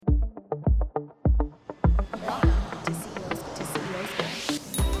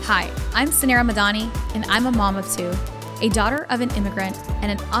Hi, I'm Sanera Madani, and I'm a mom of two, a daughter of an immigrant, and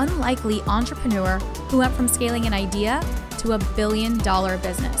an unlikely entrepreneur who went from scaling an idea to $1 billion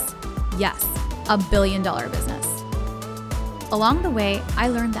business. Yes, $1 billion business. Along the way, I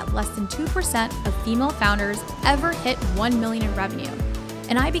learned that less than 2% of female founders ever hit 1 million in revenue,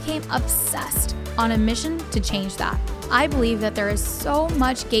 and I became obsessed on a mission to change that. I believe that there is so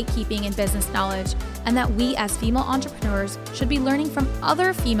much gatekeeping in business knowledge, and that we as female entrepreneurs should be learning from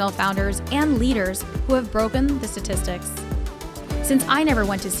other female founders and leaders who have broken the statistics. Since I never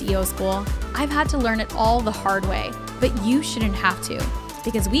went to CEO school, I've had to learn it all the hard way, but you shouldn't have to,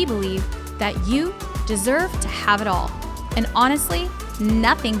 because we believe that you deserve to have it all. And honestly,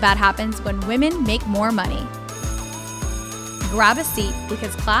 nothing bad happens when women make more money. Grab a seat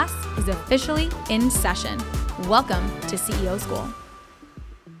because class is officially in session. Welcome to CEO School.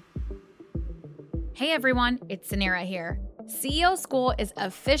 Hey everyone, it's Sanera here. CEO School is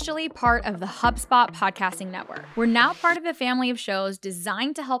officially part of the HubSpot podcasting network. We're now part of a family of shows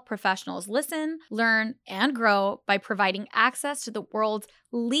designed to help professionals listen, learn, and grow by providing access to the world's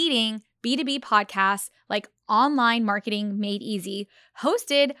leading B2B podcasts like Online Marketing Made Easy,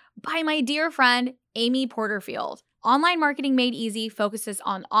 hosted by my dear friend, Amy Porterfield. Online Marketing Made Easy focuses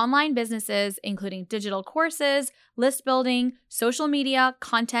on online businesses, including digital courses, list building, social media,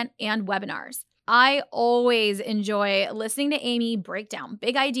 content, and webinars. I always enjoy listening to Amy break down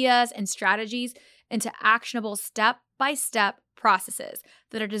big ideas and strategies into actionable step-by-step processes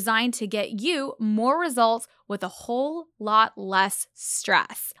that are designed to get you more results with a whole lot less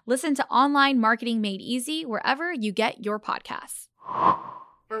stress. Listen to Online Marketing Made Easy wherever you get your podcasts.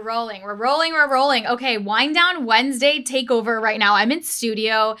 We're rolling. Okay, Wind Down Wednesday takeover right now. I'm in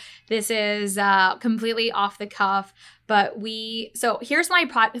studio. This is completely off the cuff, but here's my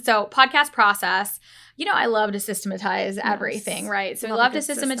podcast process. You know, I love to systematize everything, right? So I love to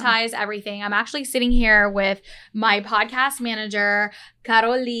systematize everything. I'm actually sitting here with my podcast manager,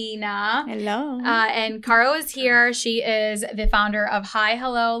 Carolina. Hello. And Caro is here. She is the founder of Hi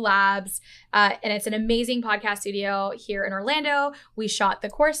Hello Labs. And it's an amazing podcast studio here in Orlando. We shot the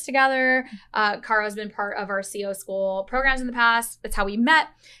course together. Caro has been part of our CEO School programs in the past. That's how we met.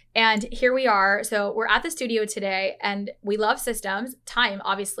 And here we are. So we're at the studio today and we love systems. Time,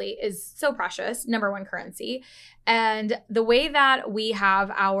 obviously, is so precious, number one currency. And the way that we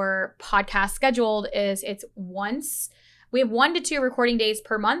have our podcast scheduled is we have 1 to 2 recording days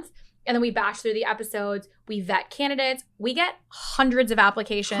per month. And then we bash through the episodes. We vet candidates. We get hundreds of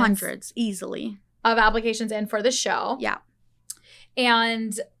applications. Hundreds, easily. Of applications in for the show. Yeah.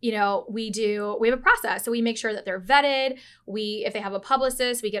 And, we have a process. So we make sure that they're vetted. If they have a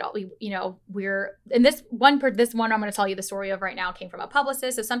publicist, this one I'm going to tell you the story of right now came from a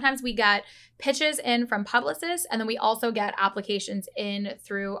publicist. So sometimes we get pitches in from publicists, and then we also get applications in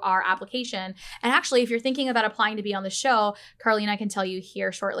through our application. And actually, if you're thinking about applying to be on the show, Carlene, I can tell you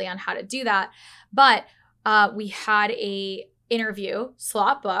here shortly on how to do that. But we had a interview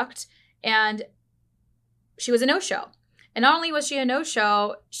slot booked, and she was a no-show. And not only was she a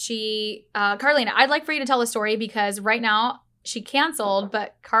no-show, Carolina, I'd like for you to tell the story because right now she canceled,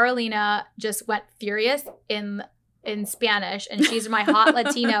 but Carolina just went furious in Spanish, and she's my hot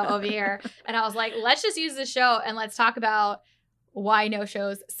Latino over here. And I was like, let's just use the show and let's talk about why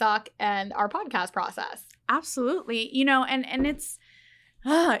no-shows suck and our podcast process. Absolutely. And it's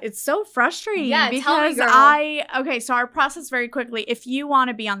so frustrating. Yeah, because tell me, girl. So our process very quickly. If you want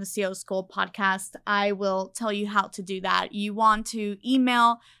to be on the CEO School podcast, I will tell you how to do that. You want to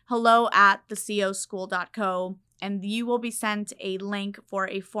email hello@theceoschool.co, and you will be sent a link for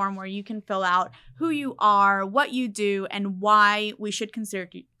a form where you can fill out who you are, what you do, and why we should consider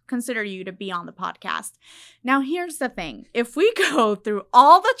you to be on the podcast. Now, here's the thing. If we go through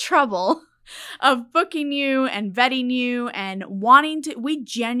all the trouble of booking you and vetting you and we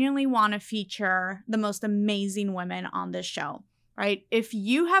genuinely want to feature the most amazing women on this show, right? If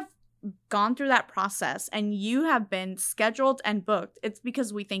you have gone through that process and you have been scheduled and booked, it's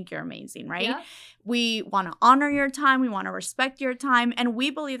because we think you're amazing, right? Yeah. We want to honor your time. We want to respect your time. And we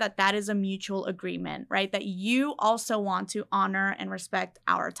believe that that is a mutual agreement, right? That you also want to honor and respect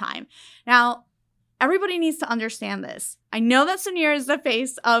our time. Now, everybody needs to understand this. I know that Sanera is the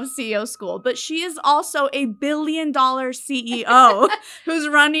face of CEO School, but she is also a $1 billion CEO who's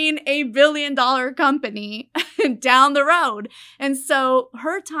running a $1 billion company down the road. And so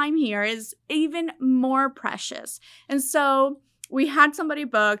her time here is even more precious. And so we had somebody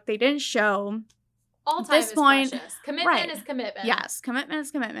booked. They didn't show. All time is precious. Commitment is commitment. Yes, commitment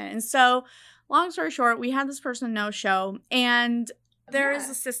is commitment. And so long story short, we had this person no show. And there is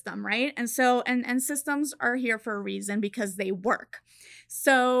a system, right? And so, and systems are here for a reason because they work.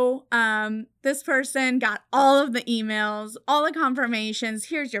 So this person got all of the emails, all the confirmations.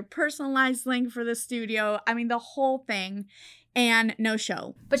 Here's your personalized link for the studio. I mean, the whole thing. And no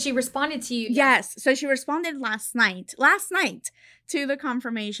show. But she responded to you. Yes. So she responded last night to the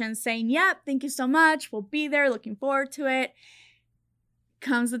confirmation saying, yep, thank you so much. We'll be there. Looking forward to it.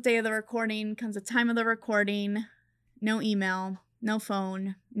 Comes the day of the recording, comes the time of the recording. No email, no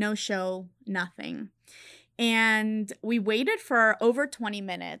phone, no show, nothing. And we waited for over 20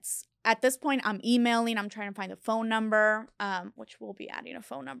 minutes. At this point, I'm emailing. I'm trying to find the phone number, which we'll be adding a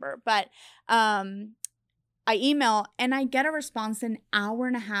phone number. But I email and I get a response an hour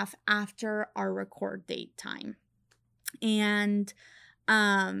and a half after our record date time. And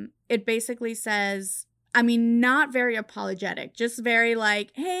it basically says, I mean, not very apologetic, just very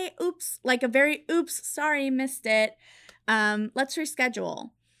like, hey, oops, like a very oops, sorry, missed it. Let's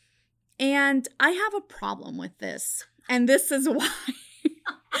reschedule. And I have a problem with this. And this is why.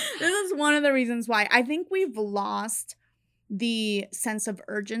 This is one of the reasons why I think we've lost the sense of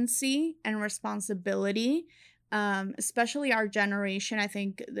urgency and responsibility, especially our generation. I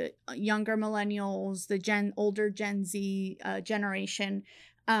think the younger millennials, the older Gen Z generation.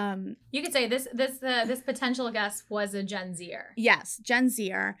 You could say this potential guest was a Gen Zer. Yes, Gen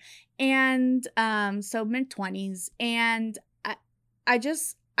Zer, and so mid-20s, and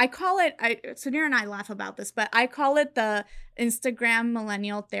I call it, Sunir and I laugh about this, but I call it the Instagram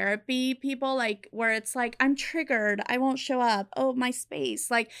millennial therapy people, like where it's like, I'm triggered, I won't show up, oh, my space.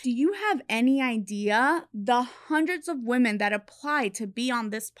 Like, do you have any idea the hundreds of women that apply to be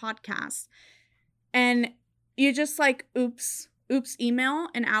on this podcast? And you just like, oops, email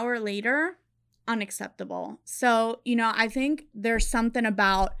an hour later, unacceptable. So, I think there's something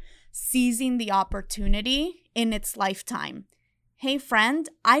about seizing the opportunity in its lifetime. Hey, friend,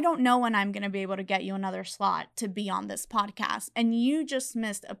 I don't know when I'm going to be able to get you another slot to be on this podcast. And you just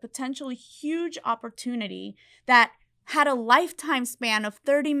missed a potentially huge opportunity that had a lifetime span of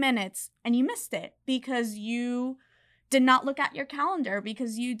 30 minutes and you missed it because you did not look at your calendar,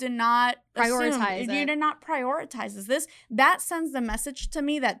 because you did not prioritize it. You did not prioritize this. That sends the message to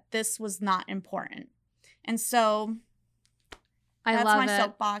me that this was not important. And so that's love my it.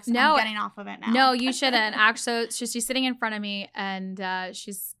 soapbox. No, I'm getting off of it now. No, you shouldn't. Actually, she's sitting in front of me and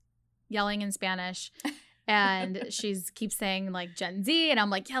she's yelling in Spanish, and she's keeps saying like Gen Z, and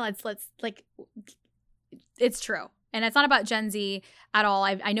I'm like, yeah, let's like, it's true. And it's not about Gen Z at all.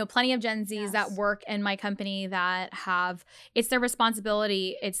 I know plenty of Gen Zs that work in my company that have, it's their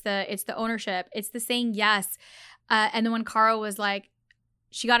responsibility. It's the ownership. It's the saying yes. And then when Cara was like,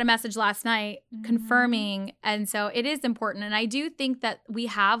 she got a message last night confirming. And so it is important. And I do think that we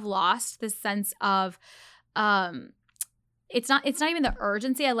have lost this sense of, it's not even the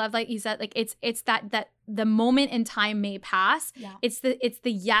urgency. I love, like you said, like it's that the moment in time may pass. Yeah. It's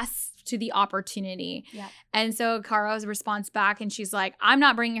the yes to the opportunity. Yeah. And so Cara's response back, and she's like, I'm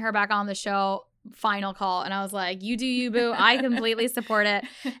not bringing her back on the show. Final call. And I was like, you do you, boo. I completely support it.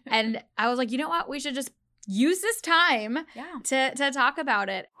 And I was like, you know what? We should just use this time to talk about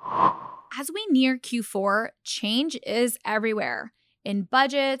it. As we near Q4, change is everywhere in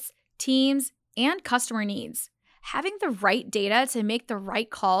budgets, teams, and customer needs. Having the right data to make the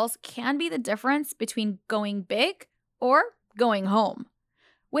right calls can be the difference between going big or going home.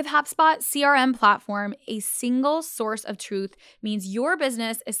 With HubSpot CRM platform, a single source of truth means your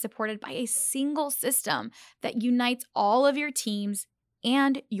business is supported by a single system that unites all of your teams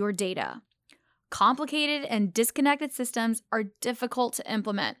and your data. Complicated and disconnected systems are difficult to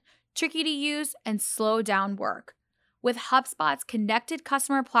implement, tricky to use, and slow down work. With HubSpot's connected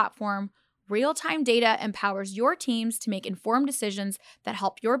customer platform, real-time data empowers your teams to make informed decisions that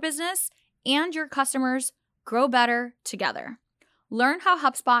help your business and your customers grow better together. Learn how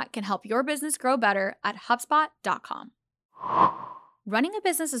HubSpot can help your business grow better at HubSpot.com. Running a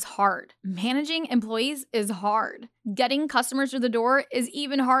business is hard. Managing employees is hard. Getting customers through the door is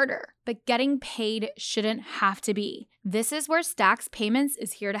even harder. But getting paid shouldn't have to be. This is where Stax Payments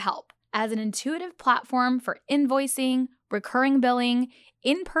is here to help. As an intuitive platform for invoicing, recurring billing,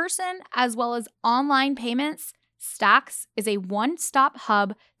 in-person as well as online payments, Stax is a one-stop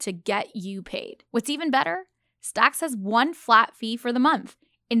hub to get you paid. What's even better? Stax has one flat fee for the month,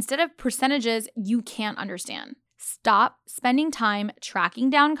 instead of percentages you can't understand. Stop spending time tracking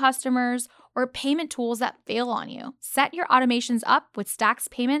down customers or payment tools that fail on you. Set your automations up with Stax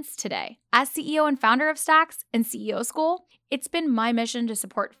Payments today. As CEO and founder of Stax and CEO School, it's been my mission to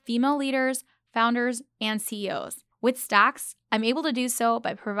support female leaders, founders, and CEOs. With Stax, I'm able to do so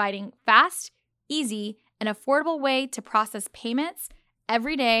by providing fast, easy, and affordable way to process payments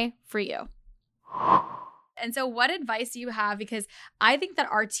every day for you. And so what advice do you have? Because I think that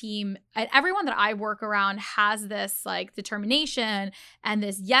our team and everyone that I work around has this like determination and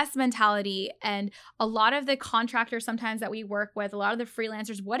this yes mentality. And a lot of the contractors sometimes that we work with, a lot of the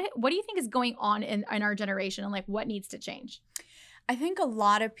freelancers, what do you think is going on in our generation and like what needs to change? I think a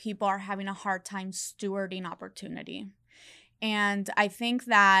lot of people are having a hard time stewarding opportunity. And I think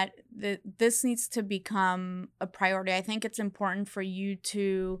that this needs to become a priority. I think it's important for you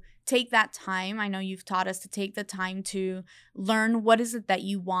to take that time. I know you've taught us to take the time to learn what is it that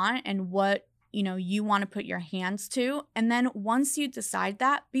you want and what you want to put your hands to. And then once you decide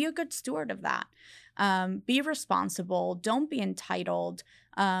that, be a good steward of that. Be responsible. Don't be entitled.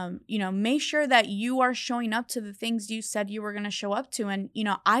 Make sure that you are showing up to the things you said you were going to show up to. And,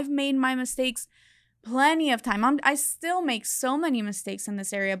 I've made my mistakes plenty of time. I still make so many mistakes in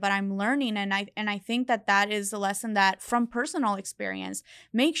this area, but I'm learning. And I think that is a lesson that from personal experience,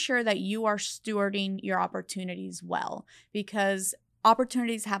 make sure that you are stewarding your opportunities well, because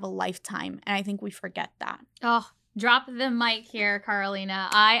opportunities have a lifetime. And I think we forget that. Oh, drop the mic here, Carolina.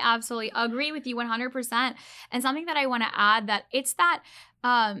 I absolutely agree with you 100%. And something that I want to add that it's that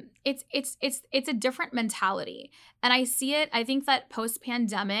it's a different mentality. And I see it, I think that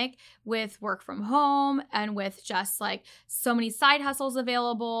post-pandemic with work from home and with just like so many side hustles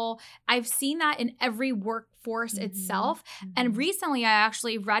available, I've seen that in every workforce itself. And recently I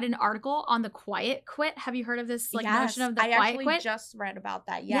actually read an article on the quiet quit. Have you heard of this notion of the quiet quit? I actually just read about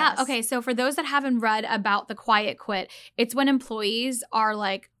that. Yes. Yeah. Okay. So for those that haven't read about the quiet quit, it's when employees are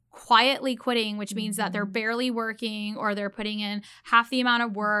like quietly quitting, which means that they're barely working or they're putting in half the amount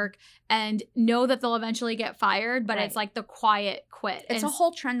of work and know that they'll eventually get fired, but it's like the quiet quit. It's a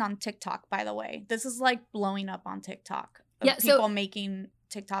whole trend on TikTok, by the way. This is like blowing up on TikTok. People making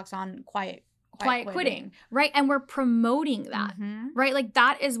TikToks on quiet quitting. Right? And we're promoting that, right? Like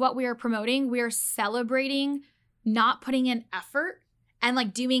that is what we are promoting. We are celebrating not putting in effort and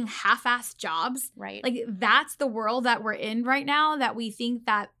like doing half-assed jobs. Right. Like that's the world that we're in right now, that we think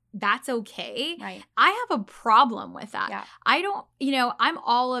that that's okay. Right. I have a problem with that. Yeah. I don't, I'm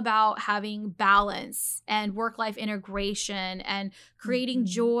all about having balance and work-life integration and creating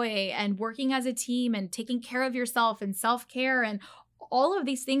joy and working as a team and taking care of yourself and self-care and all of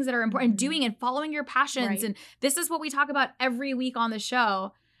these things that are important, doing and following your passions. Right. And this is what we talk about every week on the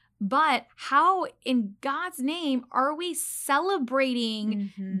show. But how in God's name are we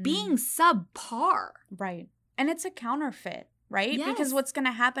celebrating being subpar? Right. And it's a counterfeit, right? Yes. Because what's going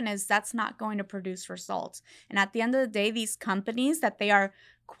to happen is that's not going to produce results. And at the end of the day, these companies that they are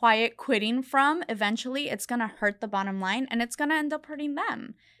quiet quitting from, eventually it's going to hurt the bottom line and it's going to end up hurting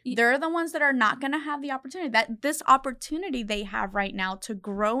them. They're the ones that are not going to have the opportunity. That this opportunity they have right now to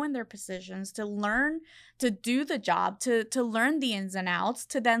grow in their positions, to learn, to do the job, to learn the ins and outs,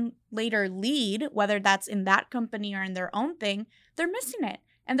 to then later lead, whether that's in that company or in their own thing, they're missing it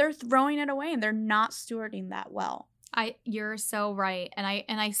and they're throwing it away and they're not stewarding that well. You're so right. And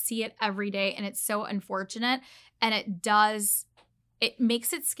I see it every day and it's so unfortunate. And it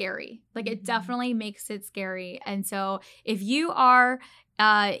makes it scary. Like it definitely makes it scary. And so if you are,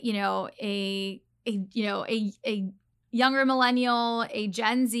 a younger millennial, a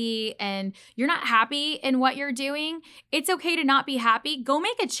Gen Z, and you're not happy in what you're doing, it's okay to not be happy. Go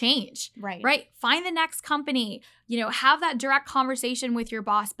make a change. Right? Find the next company, have that direct conversation with your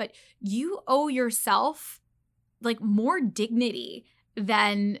boss, but you owe yourself like more dignity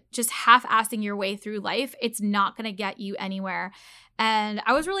than just half-assing your way through life. It's not going to get you anywhere. And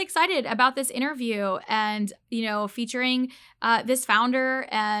I was really excited about this interview and, featuring this founder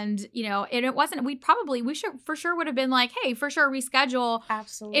and, and it wasn't, we should for sure would have been like, hey, for sure reschedule.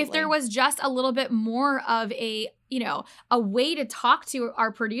 Absolutely. If there was just a little bit more of a way to talk to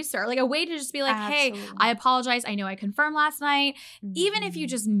our producer, like a way to just be like, hey, I apologize. I know I confirmed last night. Even if you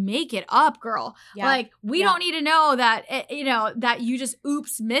just make it up, girl, like we don't need to know that, that you just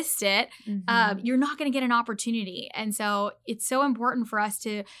missed it. You're not going to get an opportunity. And so it's so important for us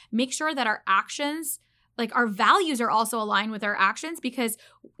to make sure that our actions, like our values are also aligned with our actions, because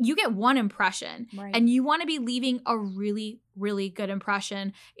you get one impression and you want to be leaving a really, really good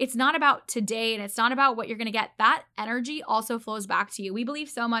impression. It's not about today and it's not about what you're going to get. That energy also flows back to you. We believe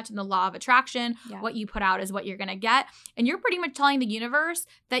so much in the law of attraction. What you put out is what you're going to get. And you're pretty much telling the universe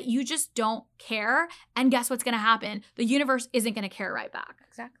that you just don't care. And guess what's going to happen? The universe isn't going to care right back.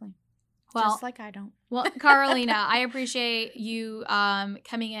 Exactly. Well, just like I don't. Well, Carolina, I appreciate you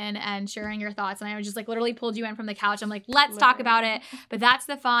coming in and sharing your thoughts. And I was just like literally pulled you in from the couch. I'm like, let's talk about it. But that's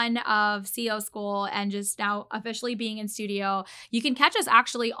the fun of CEO School and just now officially being in studio. You can catch us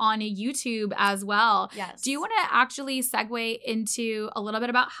actually on YouTube as well. Yes. Do you want to actually segue into a little bit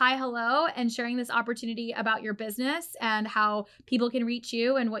about Hi Hello and sharing this opportunity about your business and how people can reach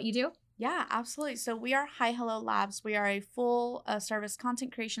you and what you do? Yeah, absolutely. So we are Hi Hello Labs. We are a full service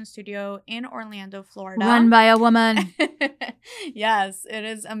content creation studio in Orlando, Florida. Run by a woman. Yes, it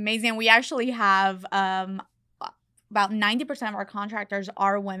is amazing. We actually have about 90% of our contractors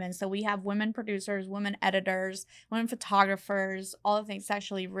are women. So we have women producers, women editors, women photographers, all of things. It's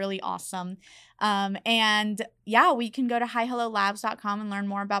actually really awesome. And yeah, we can go to HiHelloLabs.com and learn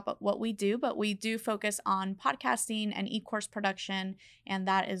more about what we do, but we do focus on podcasting and e-course production. And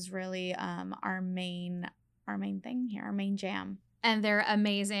that is really our main thing here, our main jam. And they're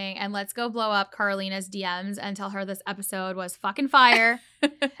amazing. And let's go blow up Carolina's DMs and tell her this episode was fucking fire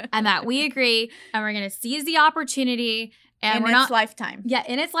and that we agree. And we're going to seize the opportunity. And in its lifetime. Yeah,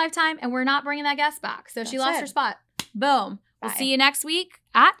 in its lifetime. And we're not bringing that guest back. So she lost her spot. Boom. Bye. We'll see you next week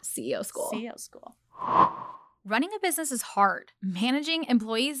at CEO School. CEO School. Running a business is hard. Managing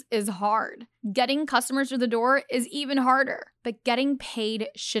employees is hard. Getting customers through the door is even harder. But getting paid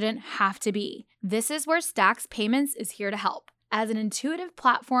shouldn't have to be. This is where Stax Payments is here to help. As an intuitive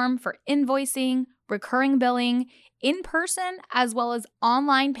platform for invoicing, recurring billing, in-person, as well as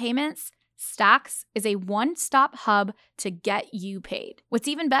online payments, Stax is a one-stop hub to get you paid. What's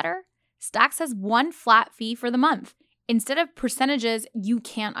even better? Stax has one flat fee for the month, instead of percentages you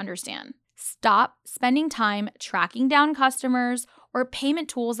can't understand. Stop spending time tracking down customers or payment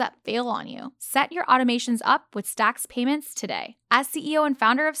tools that fail on you. Set your automations up with Stax Payments today. As CEO and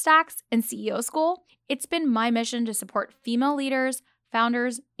founder of Stax and CEO School, it's been my mission to support female leaders,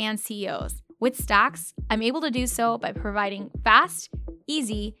 founders, and CEOs. With Stax, I'm able to do so by providing fast,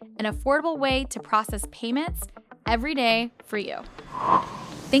 easy, and affordable way to process payments every day for you.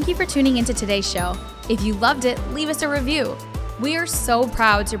 Thank you for tuning into today's show. If you loved it, leave us a review. We are so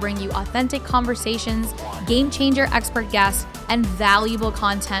proud to bring you authentic conversations, game-changer expert guests, and valuable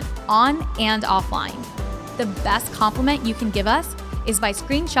content on and offline. The best compliment you can give us is by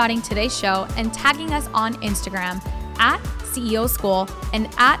screenshotting today's show and tagging us on Instagram at CEO School and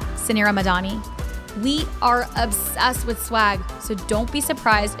at Sanira Madani. We are obsessed with swag, so don't be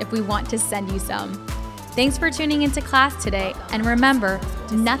surprised if we want to send you some. Thanks for tuning into class today, and remember,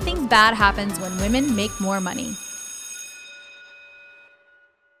 nothing bad happens when women make more money.